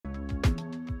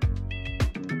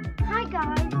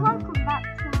guys, welcome back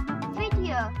to another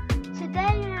video.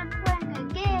 Today I'm playing a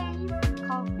game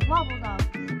called Wobbledogs.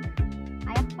 I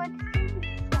have played this game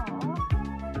before,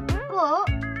 but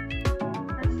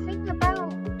the thing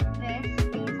about this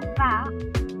is that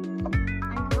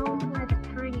I've only played a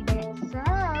tiny bit, so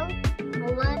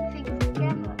we'll learn things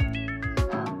together.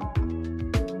 So,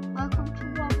 welcome to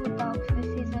Wobbledogs. This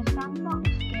is a sandbox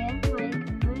game where you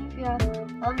can move your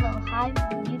own little hive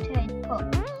and mutate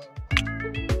pups.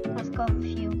 Let's go over a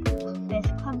few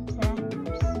basic concepts.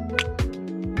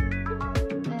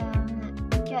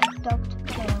 Get a dog to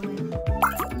play with.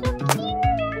 So cute!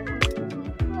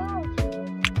 Oh my god.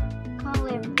 Call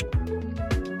him.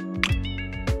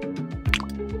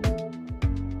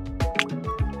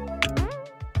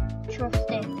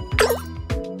 Trusty.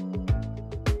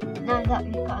 Now that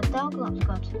we've got a dog, let's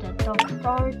go to the dog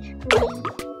storage room.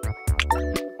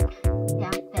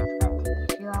 Yeah, that's that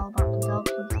teaches you all about the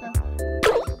dogs and stuff.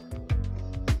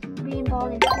 Being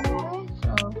born in February,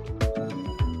 so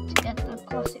to get the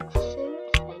classic suit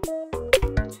thing.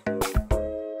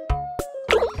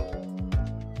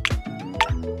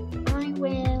 I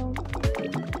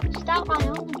will start by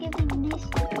only giving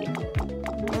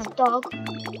this dog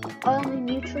only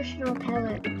nutritional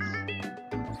pellets.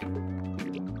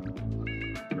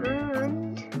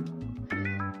 And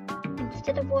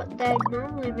instead of what they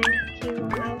normally make you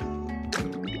have,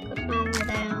 because normally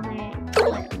they only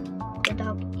let the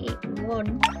dog eat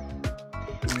one.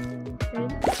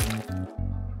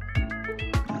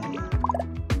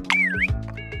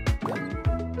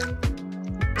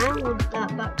 I want that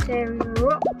bacteria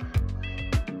up,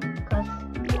 because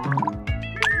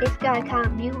this guy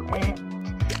can't mutate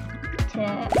to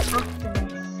after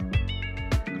this.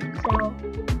 So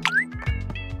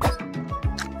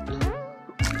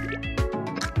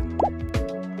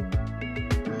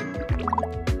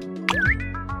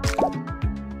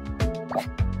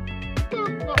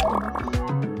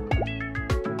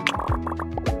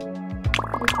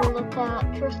look at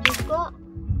Trusty's gut,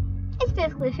 it's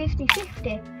basically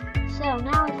 50-50. So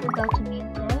now if we go to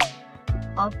mutate,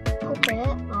 or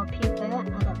puppet, or pupate, I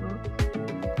don't know.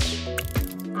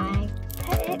 I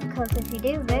pet it, because if you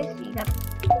do this, you get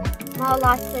more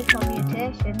likely for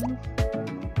mutations.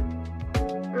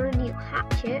 And you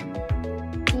hatch it,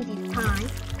 easy to tie.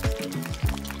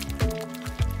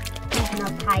 Even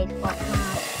though tie is quite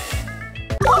hard.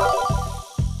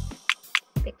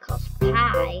 Because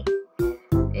pie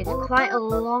it's quite a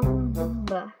long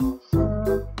number,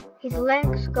 so his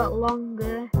legs got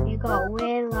longer, he got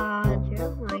way larger,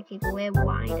 like he's way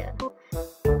wider.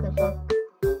 Because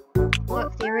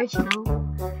what's the original?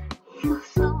 He was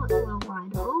so much more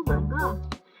wider. Oh my god,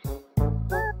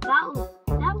 that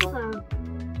was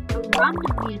a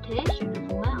random mutation as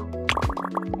well.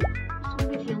 This one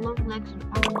gives you long legs and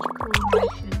orange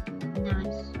coloration.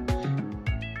 Nice.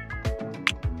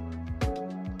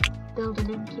 Build an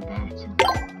incubator.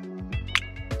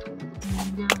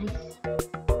 Nice.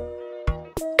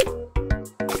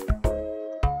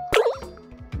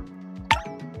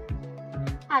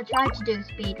 I tried to do a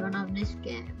speed run on this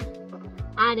game.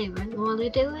 I didn't really want to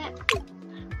do it.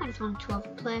 I just wanted to have a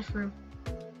playthrough.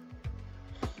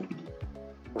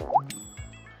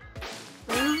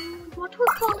 What do we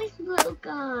call this little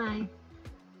guy?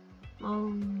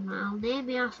 Oh, I'll name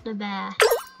him after Bear.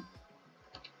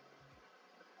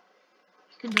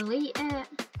 You can delete it.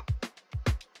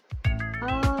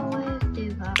 Always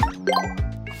do that.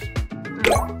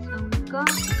 Right, so we've got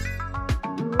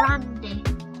Randy.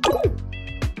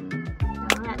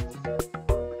 So let's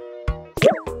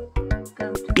go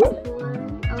to play.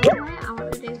 Oh wait, I want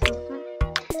to do something.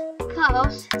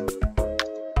 Because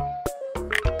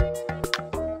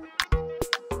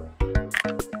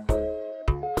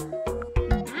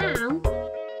now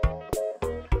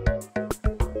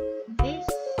this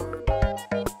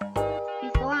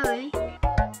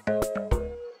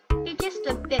is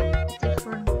like a bit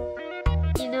different,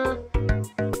 you know.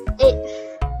 It's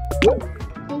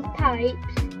these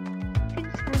pipes,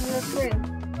 things can go through.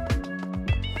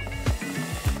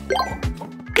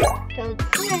 So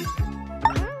this.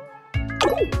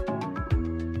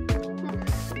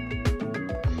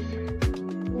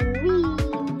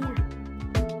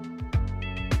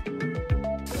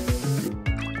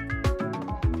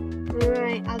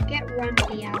 Right, I'll get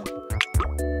Randy out.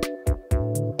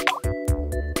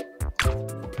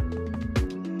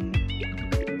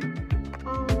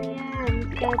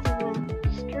 Go to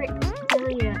a strict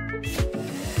diet,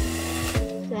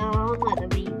 so I'll let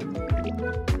them eat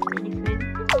anything.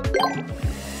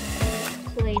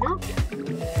 Clean up.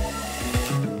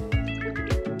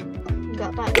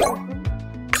 Got that open.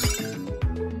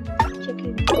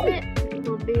 Chicken nugget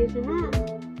will be isn't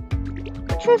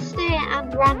it? Trusty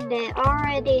and Randy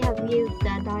already have used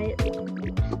their diet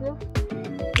stuff.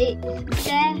 It's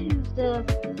there who's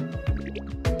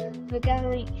the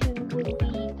guy who will be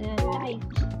the diet.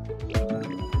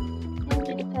 He'll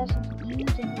be the person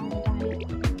using the diet.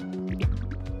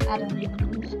 I don't even know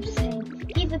what I'm saying.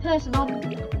 He's the person on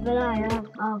that I have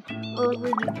of over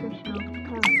nutritional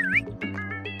health.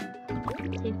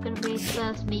 He's gonna be his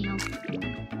first meal.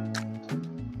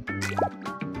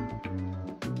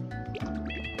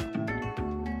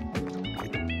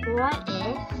 What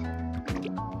if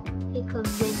he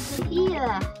comes into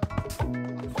here?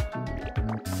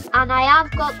 And I have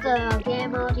got the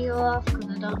game audio off because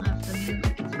I don't know if the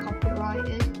music is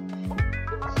copyrighted.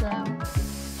 So,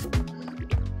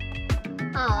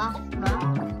 I'll ask that.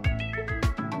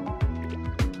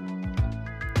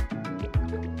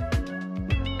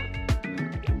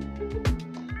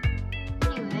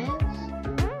 Anyways,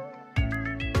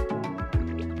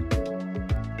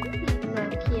 he's so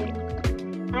cute.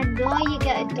 I know you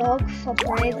get a dog for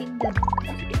braving them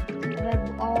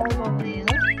all the way up.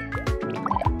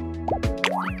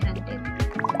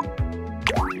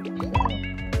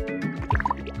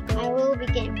 I will be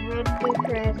getting Randy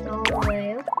praised all the way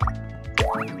up.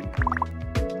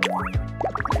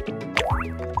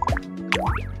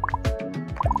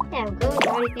 There we go,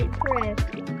 already getting praised.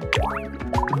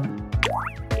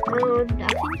 And I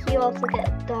think you also get a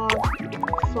dog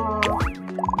for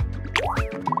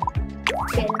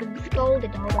getting them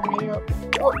scolded all the way up.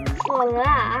 But for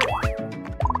that,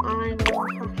 I will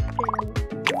have to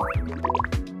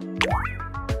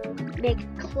make a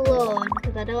clone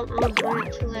because I don't know if I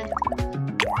actually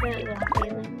hurt their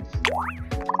feelings.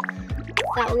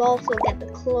 That will also get the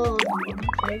clone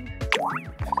thing.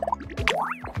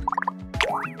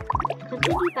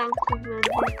 Continue bouncing, Randy.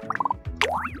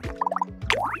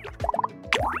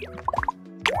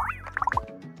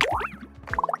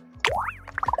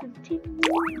 Continue.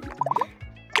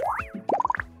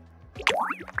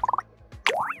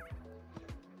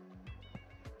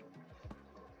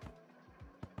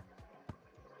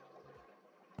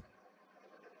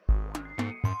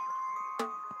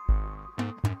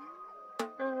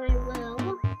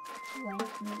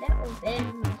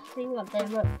 See what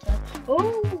they're up to.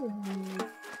 Oh,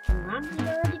 Randy's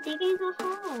already digging a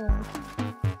hole.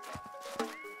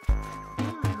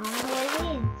 Oh, there it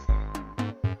is.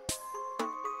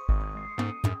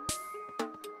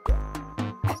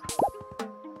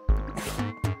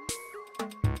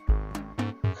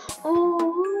 Oh,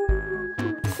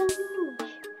 gosh.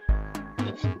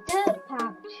 It's a dirt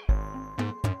patch.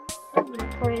 I'm going to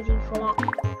praise you for that,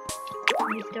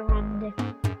 Mr. Randy.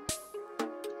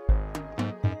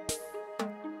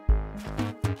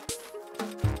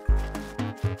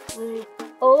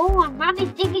 Oh, and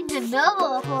Randy's digging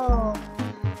another hole.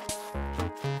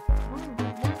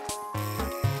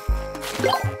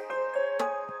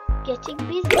 Getting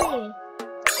busy with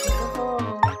the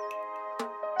hole.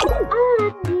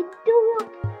 And he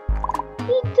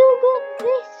dug up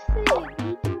this thing. He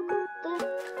dug up the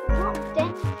not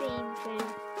densine thing.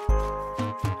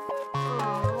 Oh,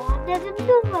 and there's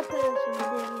another person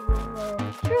digging the hole.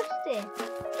 Trusty.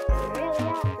 You really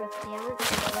are trusty, aren't you,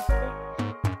 Trusty?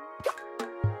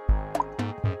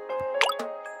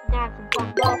 Now I can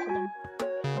plant more for them.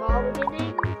 More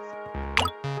beginnings.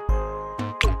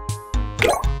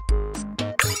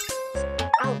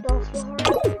 Outdoor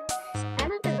flooring. And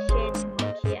I don't shade too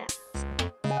much yet.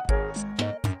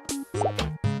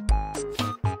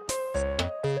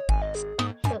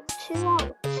 So 2 out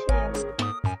of 2.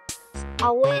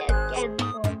 I'll wait again for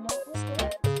a little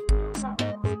bit. Not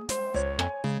that long.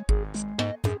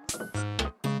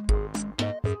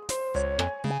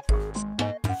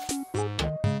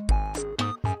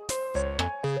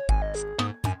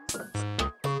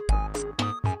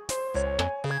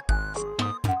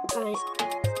 Right,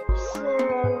 so...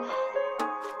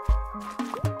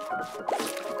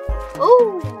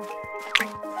 Oh!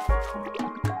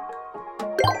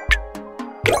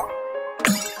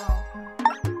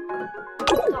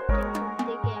 Stop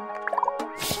digging.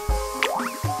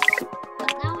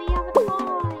 But now we have a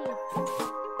toy!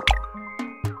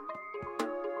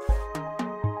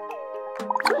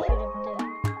 Should have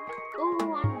done.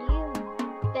 Oh, and you,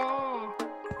 bear.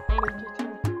 I need you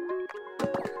too.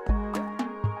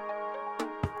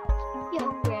 You're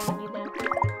hungry, aren't you, bear?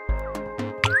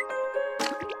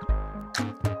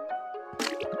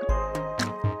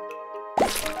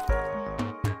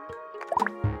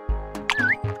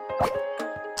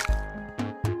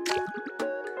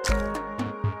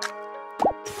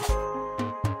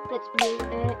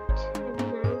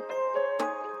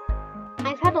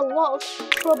 a lot of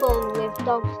trouble with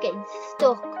dogs getting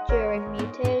stuck during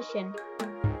mutation.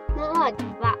 Not like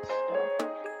that stuff.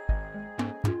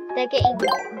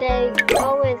 They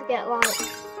always get like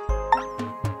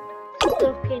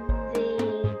stuck in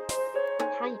the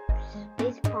pipes,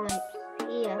 these pipes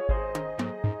here.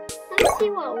 Let's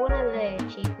see what one of the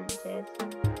achievements is.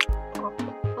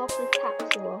 Open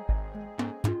capsule.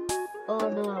 Oh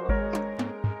no.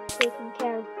 Taking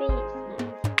care of bees.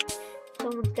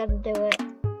 Someone's gotta do it.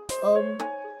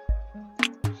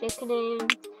 Sickening.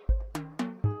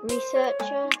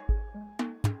 Researcher.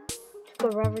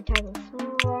 Discover every type of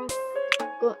flora.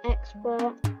 Good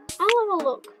expert. I'll have a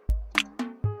look.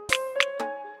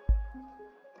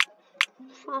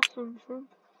 Find something.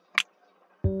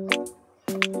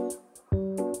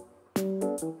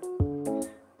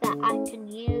 That I can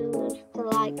use to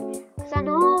like, because I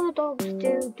know all the dogs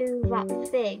do that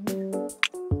thing.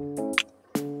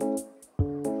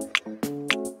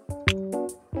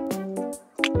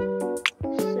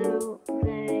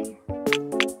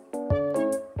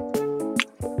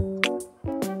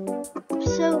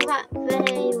 So that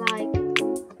they like,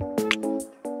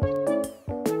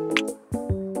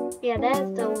 yeah, there's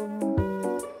the one.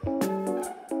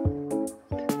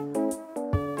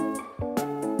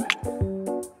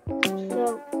 So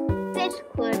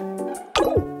basically,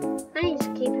 I need to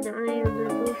keep an eye on the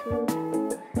bushes.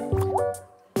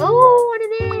 Oh, what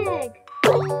an egg!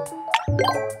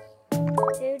 Who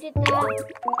did that?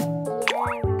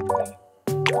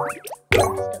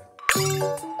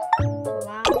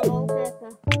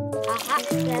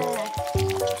 Yeah,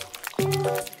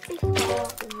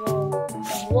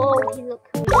 whoa, he looks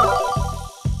cool.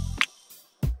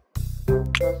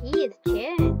 He is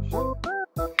changed.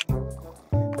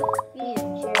 He is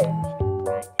changed.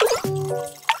 Right.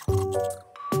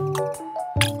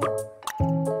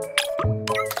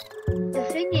 The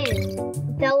thing is,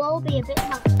 they'll all be a bit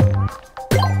like that.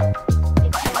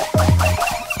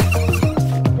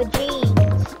 The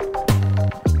genes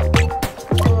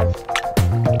of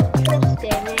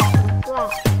trusting it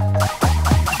flat.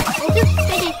 We'll just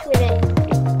finish with it.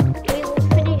 We will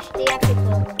finish the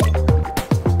episode.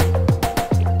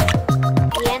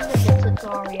 The end of the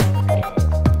tutorial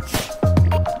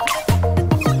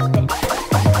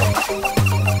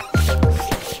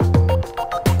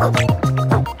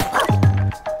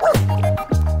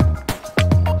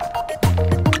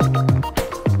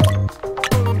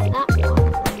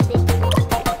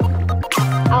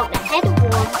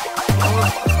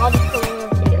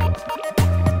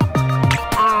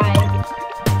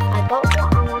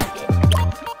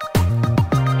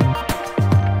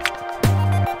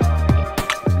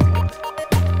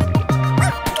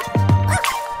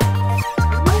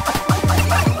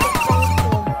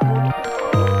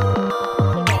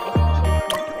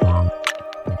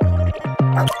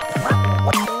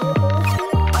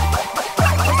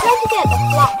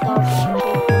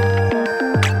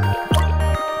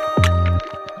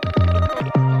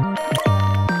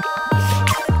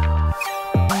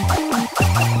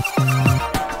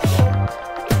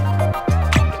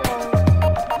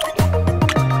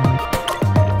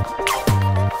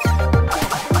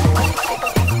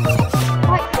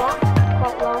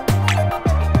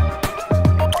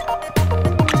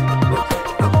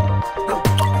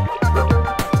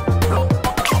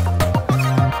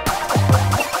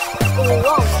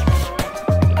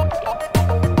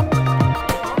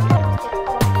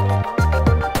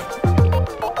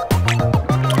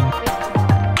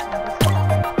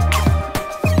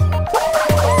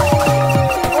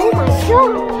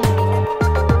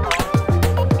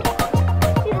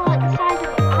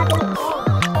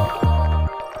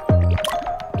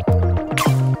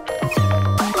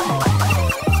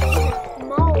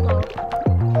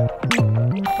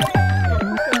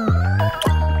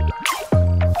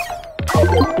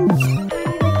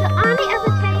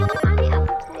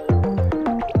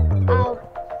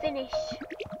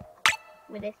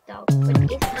with this dog, but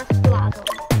it has blood on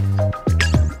it.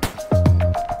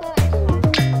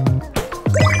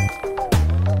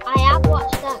 I have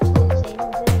watched that cutscene a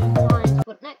million times,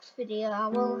 but next video I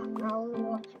will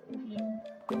watch it with you.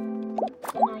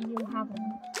 And you haven't.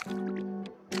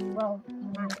 Well, you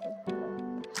might have.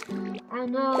 I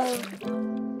know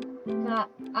that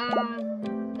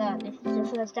this is the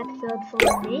first episode for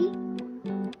me.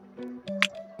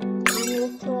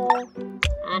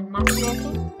 And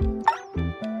matchmaking.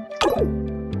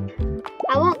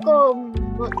 I won't go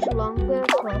much longer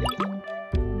because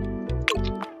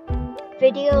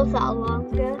videos that are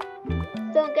longer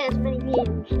don't get as many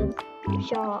views as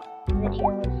short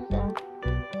videos, so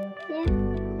yeah,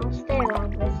 I'll stay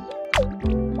around this.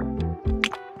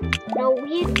 No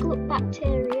weird gut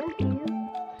bacteria here.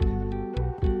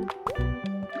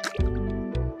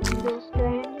 No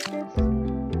strangeness.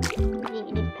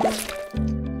 Eating his pet.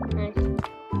 Nice.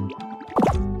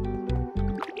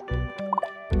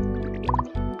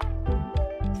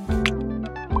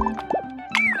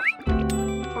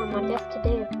 Trying my best to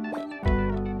do.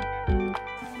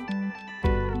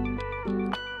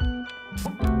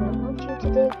 I want you to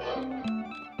dig.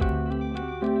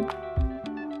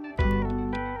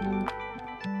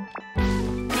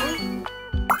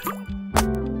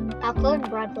 I'll call him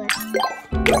Bradley.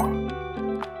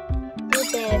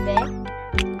 Hey baby,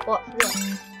 what's this?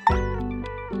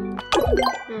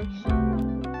 Nice.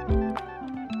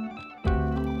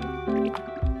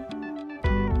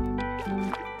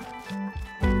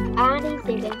 And he's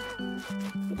digging,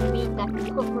 which means I can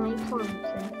put my plants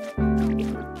in.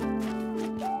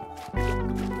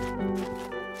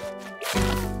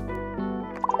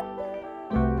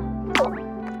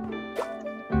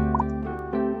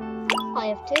 I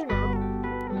have two now.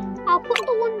 I'll put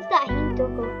the ones that he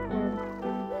dug up in.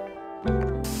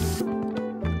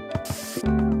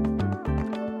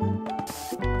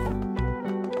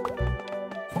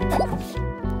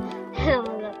 Oh,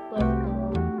 that was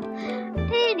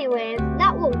cool. Anyways,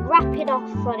 that will wrap it off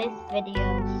for this video.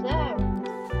 So,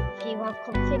 if you have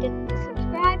considered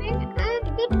subscribing, and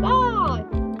goodbye!